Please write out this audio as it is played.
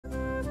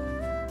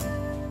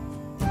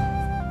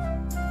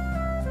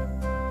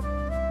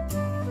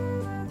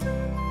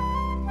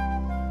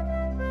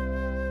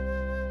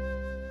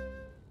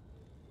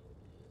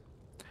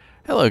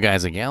Hello,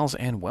 guys and gals,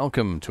 and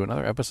welcome to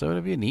another episode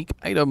of Unique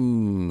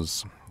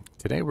Items.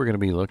 Today we're going to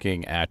be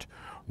looking at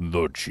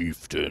the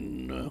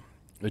Chieftain.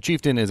 The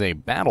Chieftain is a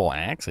battle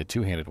axe, a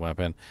two-handed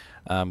weapon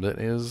that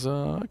is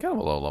kind of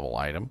a low-level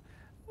item.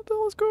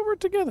 So let's go over it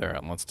together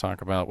and let's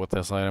talk about what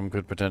this item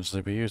could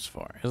potentially be used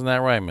for. Isn't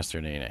that right,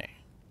 Mr. NiNi?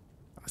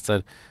 I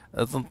said,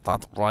 isn't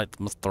that right,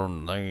 Mr.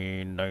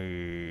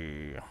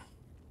 NiNi?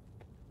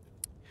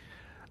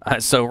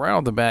 So right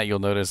off the bat, you'll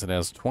notice it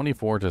has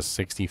 24 to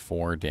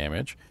 64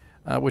 damage.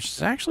 Which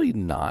is actually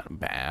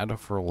not bad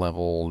for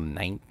level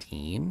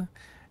 19.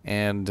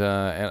 And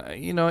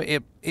you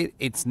know,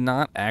 it's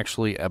not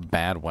actually a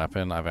bad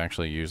weapon. I've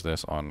actually used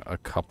this on a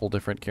couple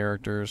different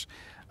characters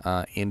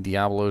in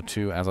Diablo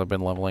 2 as I've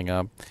been leveling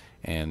up.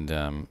 And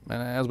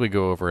as we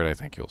go over it, I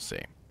think you'll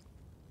see.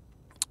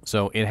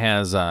 So it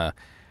has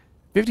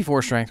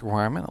 54 strength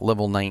requirement,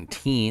 level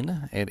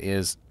 19. It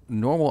is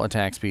normal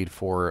attack speed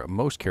for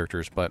most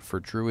characters, but for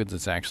druids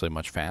it's actually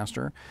much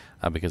faster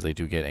because they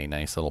do get a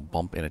nice little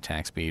bump in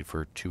attack speed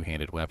for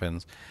two-handed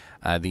weapons.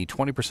 The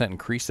 20%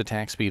 increased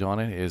attack speed on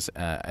it is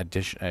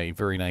a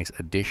very nice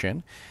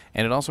addition,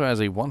 and it also has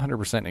a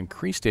 100%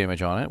 increased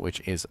damage on it,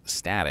 which is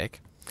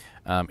static.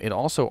 It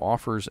also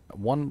offers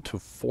 1 to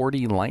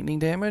 40 lightning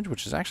damage,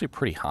 which is actually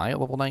pretty high at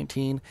level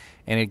 19,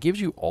 and it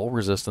gives you all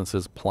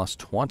resistances plus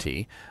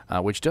 20,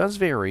 which does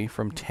vary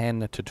from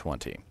 10 to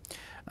 20.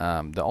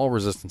 The all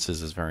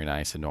resistances is very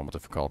nice in normal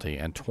difficulty,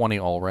 and 20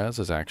 all res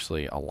is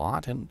actually a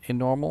lot in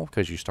normal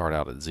because you start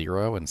out at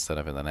 0 instead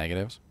of in the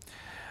negatives.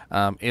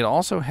 It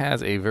also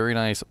has a very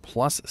nice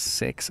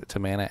 +6 to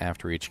mana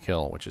after each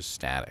kill, which is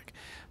static.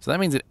 So that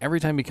means that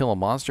every time you kill a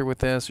monster with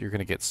this, you're going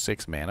to get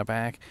 6 mana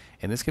back,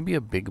 and this can be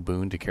a big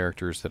boon to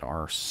characters that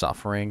are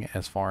suffering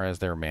as far as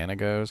their mana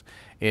goes.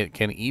 It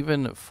can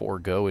even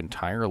forego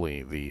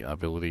entirely the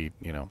ability,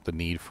 the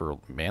need for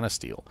mana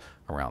steal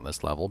around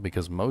this level,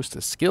 because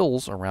most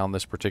skills around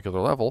this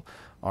particular level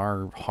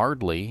are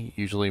hardly,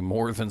 usually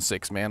more than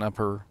 6 mana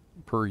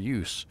per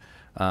use.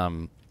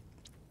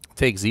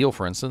 Take Zeal,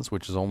 for instance,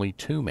 which is only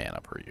 2 mana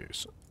per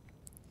use.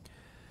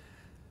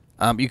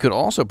 You could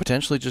also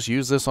potentially just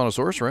use this on a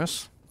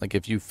sorceress. Like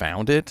if you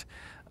found it,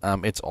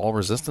 it's all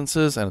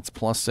resistances and it's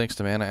 +6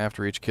 to mana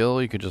after each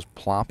kill. You could just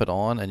plop it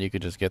on and you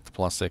could just get the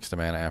 +6 to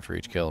mana after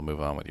each kill and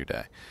move on with your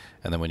day.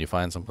 And then when you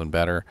find something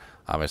better,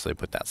 obviously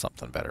put that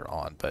something better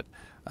on. But,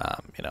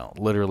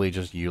 literally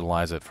just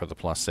utilize it for the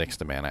 +6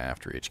 to mana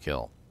after each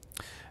kill.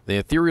 The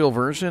ethereal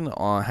version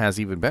has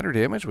even better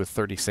damage with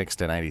 36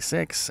 to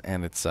 96,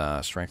 and its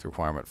strength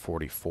requirement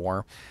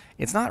 44.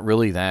 It's not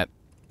really that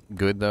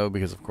good though,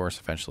 because of course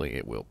eventually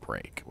it will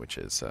break, which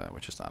is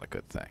not a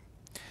good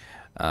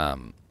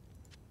thing.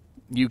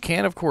 You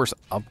can of course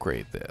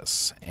upgrade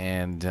this,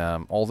 and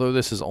although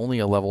this is only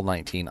a level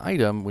 19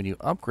 item, when you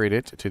upgrade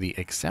it to the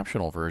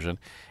exceptional version,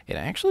 it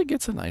actually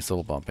gets a nice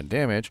little bump in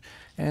damage,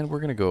 and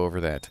we're going to go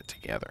over that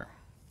together.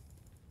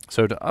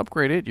 So to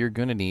upgrade it, you're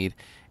going to need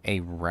a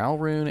Ral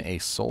Rune, a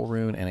Soul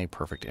Rune, and a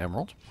Perfect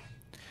Emerald.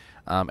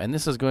 And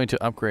this is going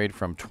to upgrade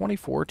from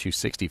 24 to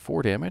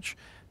 64 damage,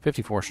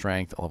 54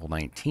 strength, level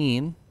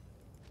 19,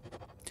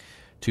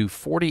 to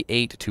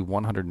 48 to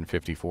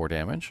 154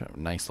 damage.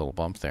 Nice little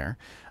bump there.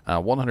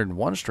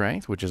 101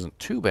 strength, which isn't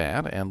too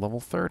bad, and level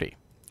 30.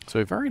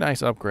 So a very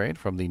nice upgrade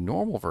from the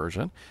normal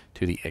version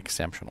to the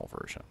exceptional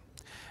version.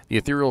 The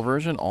ethereal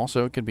version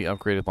also can be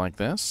upgraded like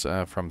this,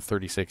 from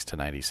 36 to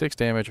 96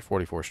 damage,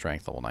 44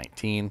 strength, level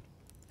 19,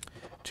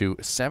 to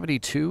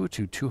 72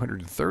 to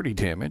 230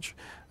 damage,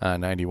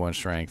 91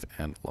 strength,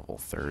 and level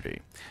 30.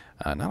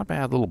 Not a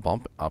bad little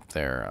bump up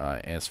there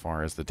as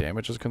far as the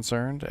damage is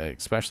concerned,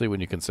 especially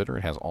when you consider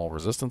it has all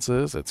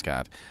resistances. It's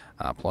got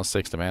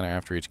 +6 to mana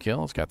after each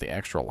kill. It's got the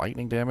extra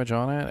lightning damage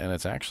on it, and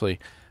it's actually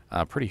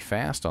pretty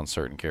fast on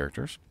certain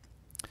characters.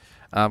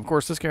 Of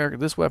course,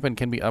 this weapon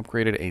can be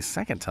upgraded a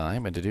second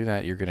time, and to do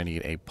that, you're going to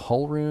need a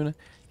Pull Rune,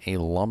 a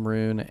Lum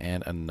Rune,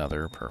 and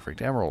another Perfect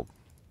Emerald.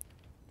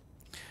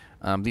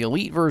 The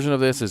elite version of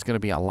this is going to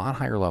be a lot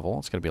higher level.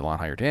 It's going to be a lot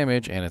higher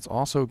damage, and it's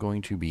also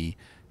going to be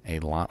a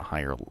lot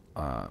higher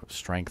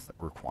strength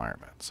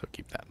requirement. So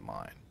keep that in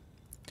mind.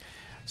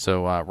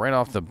 So right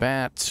off the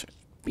bat,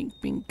 bink,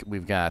 bink,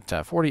 we've got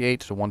 48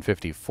 to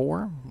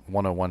 154,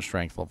 101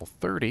 strength, level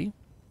 30.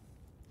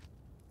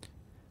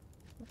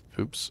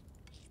 Oops.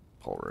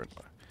 Forward.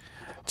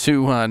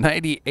 To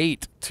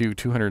 98 to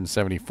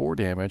 274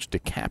 damage,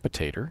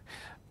 Decapitator.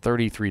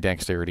 33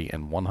 dexterity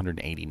and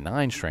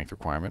 189 strength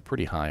requirement,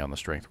 pretty high on the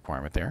strength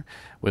requirement there,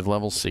 with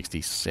level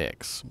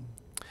 66.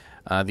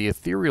 The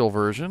ethereal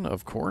version,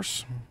 of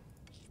course,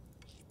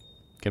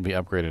 can be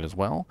upgraded as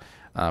well,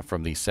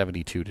 from the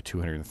 72 to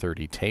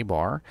 230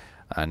 Tabar,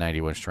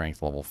 91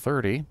 strength, level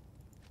 30,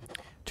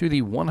 to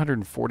the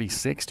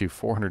 146 to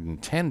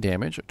 410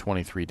 damage,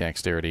 23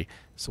 dexterity,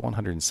 so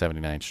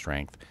 179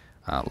 strength,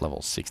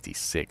 level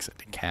 66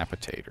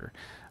 Decapitator.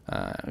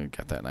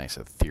 Got that nice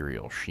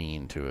ethereal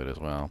sheen to it as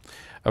well.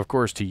 Of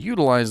course, to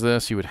utilize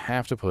this, you would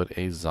have to put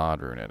a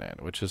Zod rune in it,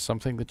 which is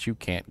something that you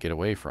can't get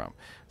away from.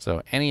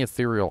 So any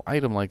ethereal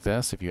item like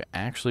this, if you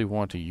actually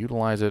want to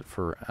utilize it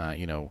for,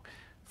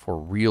 for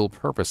real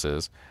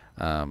purposes,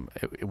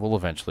 it will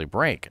eventually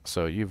break.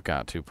 So you've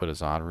got to put a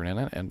Zod rune in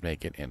it and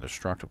make it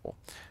indestructible.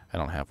 I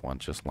don't have one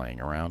just laying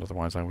around,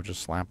 otherwise I would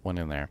just slap one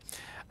in there.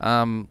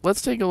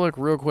 Let's take a look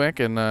real quick,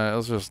 and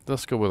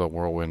let's go with a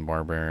Whirlwind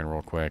Barbarian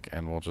real quick,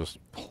 and we'll just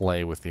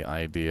play with the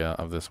idea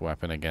of this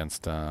weapon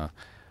against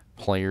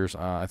players.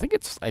 I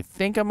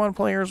think I'm on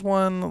players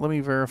 1. Let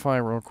me verify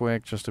real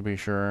quick just to be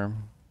sure.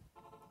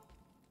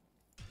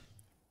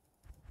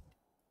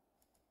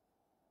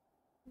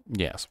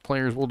 Yes,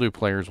 we'll do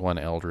players 1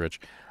 Eldritch.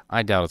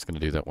 I doubt it's going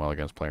to do that well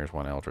against players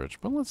 1 Eldritch,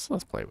 but let's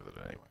play with it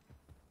anyway.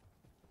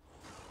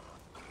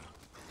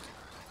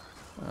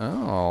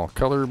 Oh,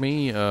 color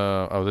me.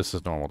 Oh, this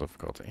is normal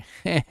difficulty.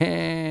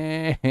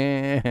 I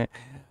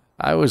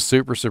was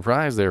super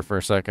surprised there for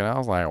a second. I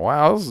was like,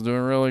 wow, this is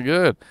doing really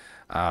good.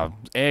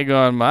 Egg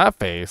on my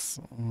face.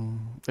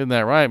 Isn't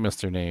that right,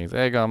 Mr. Knees?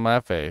 Egg on my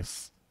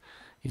face.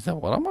 He said,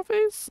 what on my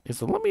face? He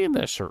said, let me in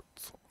that shirt.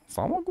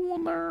 So I'm going to go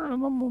in there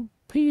and I'm going to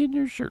pee in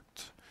your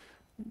shirt.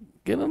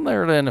 Get in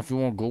there then if you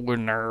want to go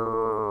in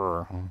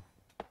there.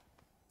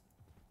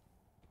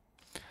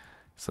 He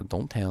said,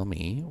 don't tell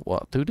me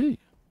what to do.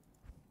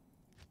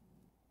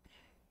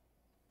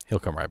 He'll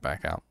come right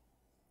back out.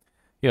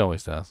 He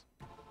always does.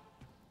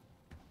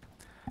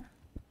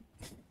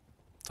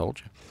 Told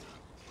you.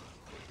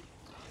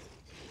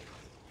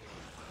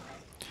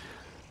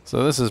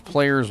 So this is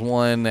players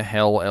 1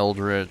 Hell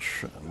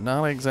Eldritch.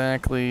 Not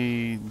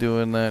exactly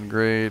doing that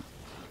great.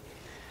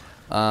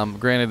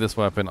 Granted, this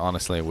weapon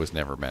honestly was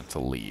never meant to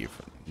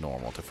leave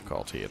normal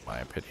difficulty, in my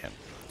opinion.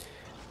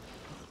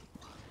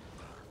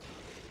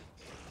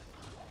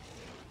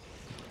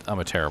 I'm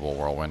a terrible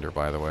whirlwinder,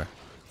 by the way.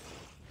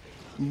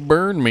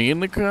 Burn me in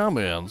the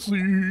comments.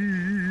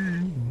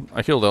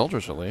 I killed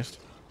Eldritch at least.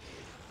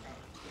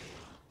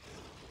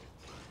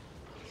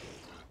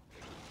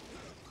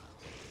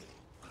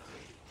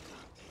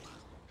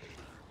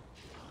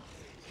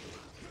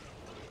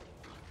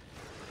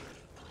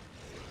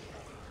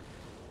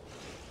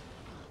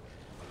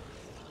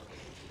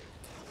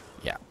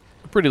 Yeah,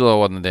 pretty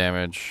low on the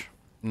damage.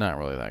 Not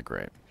really that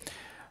great.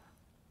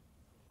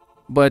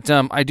 But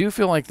I do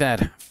feel like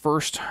that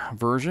first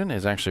version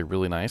is actually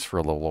really nice for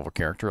a low-level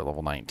character at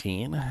level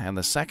 19. And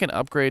the second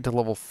upgrade to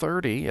level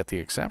 30 at the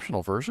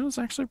exceptional version is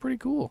actually pretty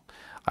cool.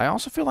 I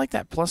also feel like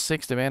that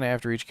 +6 to mana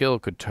after each kill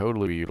could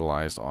totally be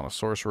utilized on a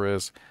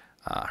sorceress,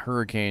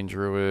 hurricane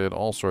druid,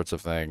 all sorts of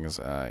things.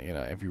 You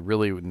know, if you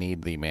really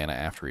need the mana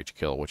after each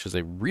kill, which is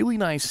a really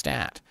nice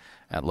stat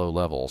at low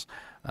levels,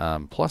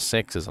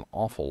 +6 is an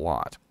awful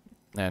lot.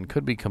 And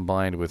could be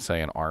combined with,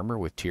 say, an armor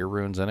with tier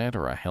runes in it,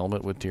 or a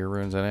helmet with tier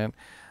runes in it.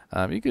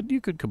 You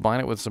could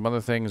combine it with some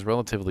other things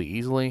relatively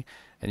easily,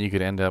 and you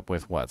could end up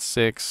with, what,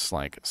 6,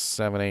 like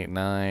 7, 8,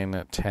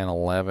 9, 10,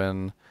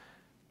 11,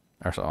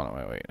 or, oh,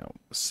 no, wait, no,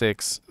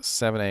 6,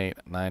 7, 8,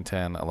 9,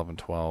 10, 11,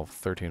 12,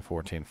 13,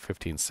 14,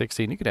 15,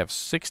 16. You could have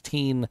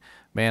 16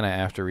 mana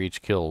after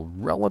each kill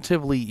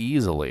relatively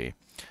easily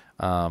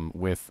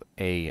with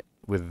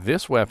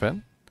this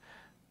weapon,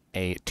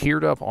 a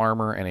tiered up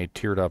armor, and a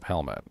tiered up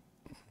helmet.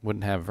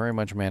 Wouldn't have very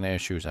much mana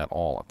issues at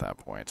all at that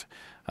point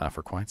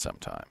for quite some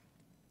time.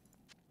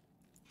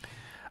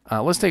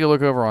 Let's take a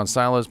look over on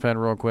Silo's Pen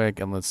real quick,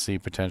 and let's see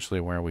potentially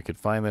where we could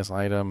find this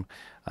item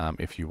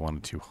if you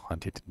wanted to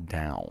hunt it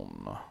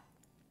down.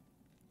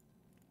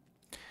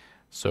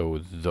 So,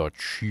 the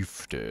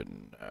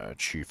Chieftain.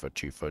 Chieftain.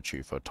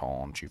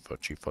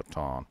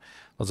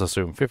 Let's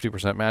assume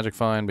 50% Magic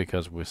Find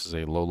because this is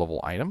a low-level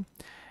item.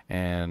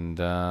 And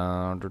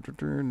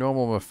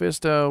normal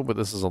Mephisto, but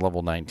this is a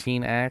level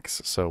 19 axe,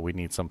 so we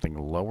need something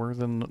lower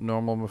than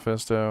normal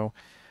Mephisto.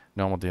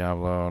 Normal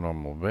Diablo,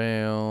 normal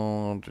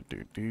Veil,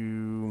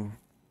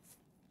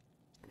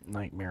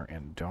 Nightmare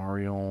and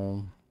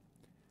Dariel.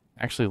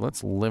 Actually,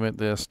 let's limit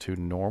this to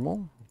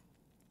normal.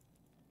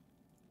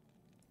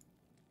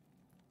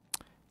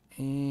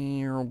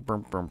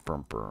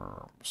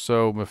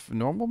 So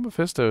normal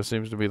Mephisto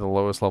seems to be the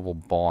lowest level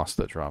boss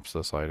that drops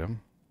this item.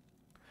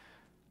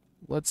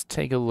 Let's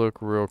take a look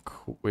real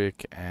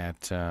quick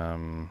at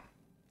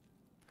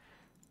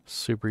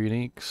super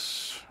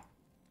uniques.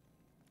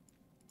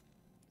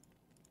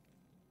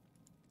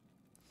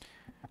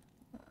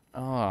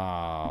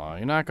 Oh,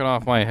 you're knocking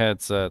off my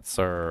headset,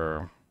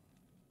 sir.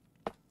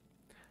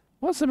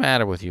 What's the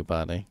matter with you,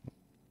 buddy?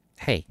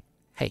 Hey,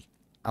 I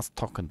was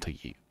talking to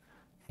you.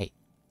 Hey,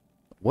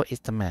 what is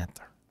the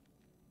matter?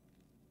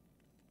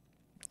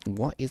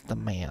 What is the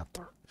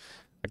matter?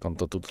 I'm going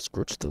to do the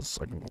scratch this.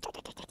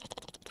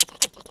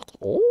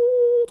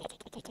 Oh,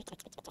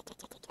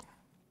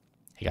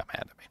 he got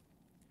mad at me.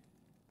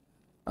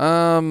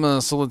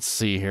 So let's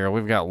see here.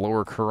 We've got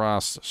Lower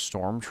Kuros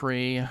Storm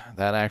Tree.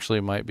 That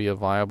actually might be a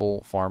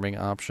viable farming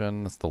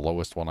option. It's the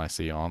lowest one I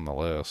see on the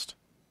list.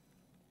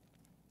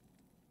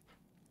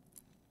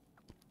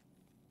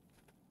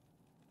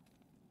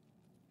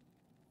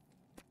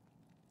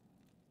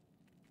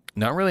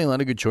 Not really a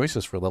lot of good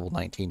choices for a level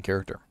 19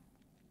 character.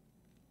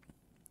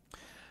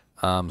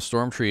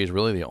 Storm Tree is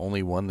really the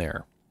only one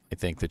there, I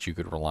think, that you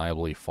could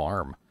reliably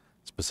farm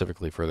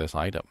specifically for this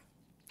item.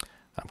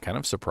 I'm kind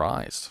of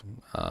surprised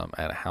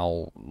at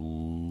how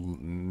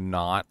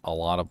not a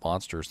lot of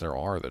monsters there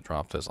are that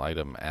drop this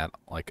item at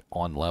like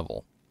on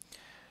level.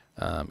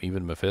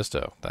 Even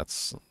Mephisto,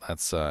 that's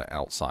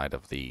outside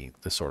of the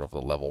sort of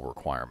the level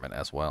requirement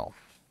as well.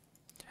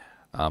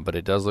 But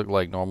it does look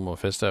like normal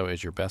Mephisto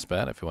is your best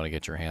bet if you want to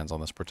get your hands on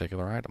this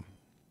particular item.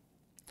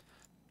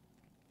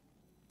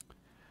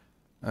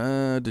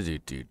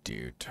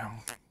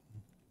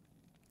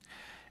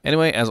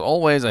 Anyway, as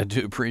always, I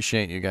do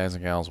appreciate you guys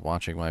and gals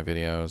watching my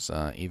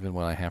videos, even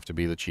when I have to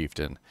be the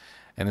chieftain.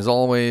 And as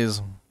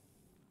always,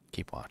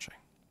 keep watching.